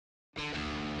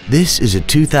This is a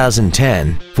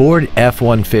 2010 Ford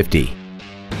F-150.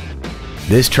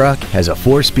 This truck has a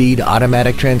 4-speed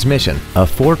automatic transmission, a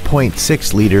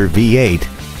 4.6-liter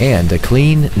V8, and a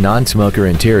clean, non-smoker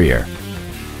interior.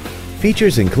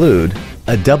 Features include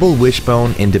a double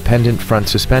wishbone independent front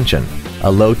suspension,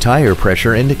 a low tire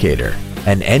pressure indicator,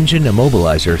 an engine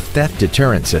immobilizer theft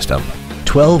deterrent system,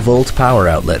 12-volt power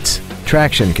outlets,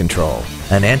 traction control,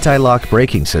 an anti-lock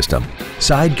braking system,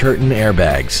 side curtain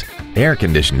airbags, air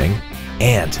conditioning,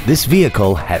 and this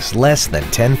vehicle has less than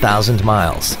 10,000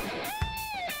 miles.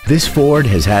 This Ford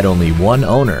has had only one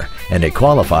owner and it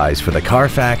qualifies for the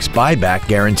Carfax buyback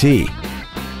guarantee.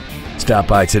 Stop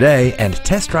by today and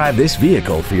test drive this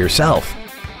vehicle for yourself.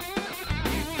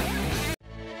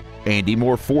 Andy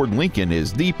Mohr Ford Lincoln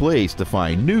is the place to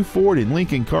find new Ford and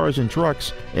Lincoln cars and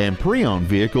trucks and pre-owned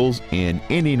vehicles in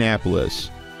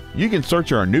Indianapolis. You can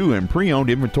search our new and pre-owned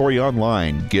inventory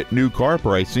online, get new car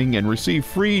pricing, and receive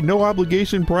free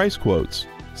no-obligation price quotes.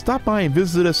 Stop by and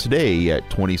visit us today at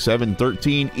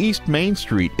 2713 East Main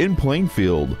Street in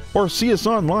Plainfield, or see us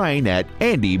online at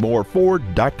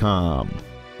andymohrford.com.